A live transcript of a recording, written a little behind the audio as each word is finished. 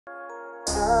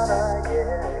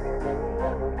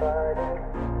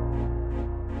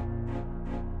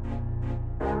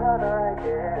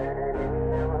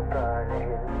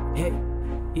Hey,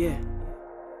 yeah.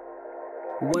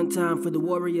 One time for the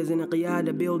warriors in the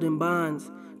qiyada building bonds.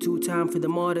 2 times for the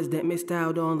martyrs that missed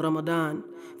out on Ramadan.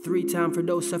 3 times for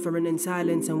those suffering in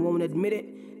silence and won't admit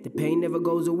it. The pain never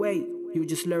goes away, you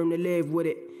just learn to live with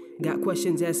it. Got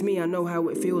questions, ask me, I know how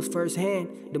it feels firsthand.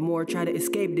 The more I try to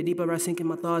escape, the deeper I sink in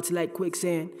my thoughts like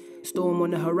quicksand. Storm on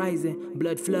the horizon,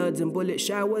 blood floods and bullet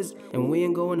showers. And we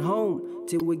ain't going home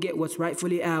till we get what's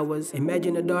rightfully ours.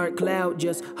 Imagine a dark cloud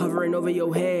just hovering over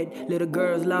your head. Little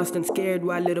girls lost and scared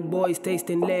while little boys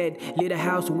tasting lead. Little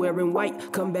house wearing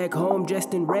white, come back home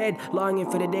dressed in red.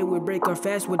 Longing for the day we break our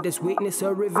fast with the sweetness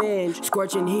of revenge.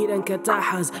 Scorching heat and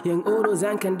katahas, young urus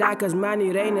and kandakas.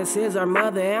 Mani Reyness is our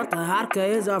mother and Taharka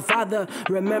is our father.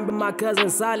 Remember my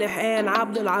cousin Salih and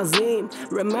Abdul Azim.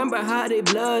 Remember how the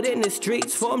blood in the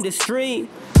streets formed a stream.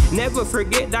 Never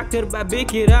forget Dr.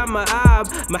 Babikir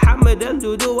Ma'ab, Muhammad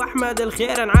al-Dudu, Ahmad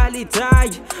al-Khair and Ali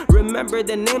Taj. Remember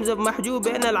the names of Mahjoub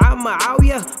and al-Am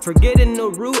Ma'awiyah. Forgetting the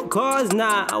root cause,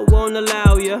 nah, I won't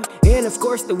allow ya. And of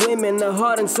course the women, the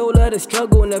heart and soul of the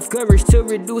struggle. Enough courage to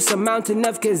reduce a mountain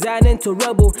of Kazan into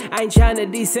rubble. I ain't trying to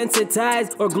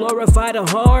desensitize or glorify the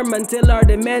harm. Until our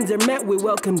demands are met, we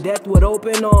welcome death with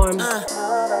open arms.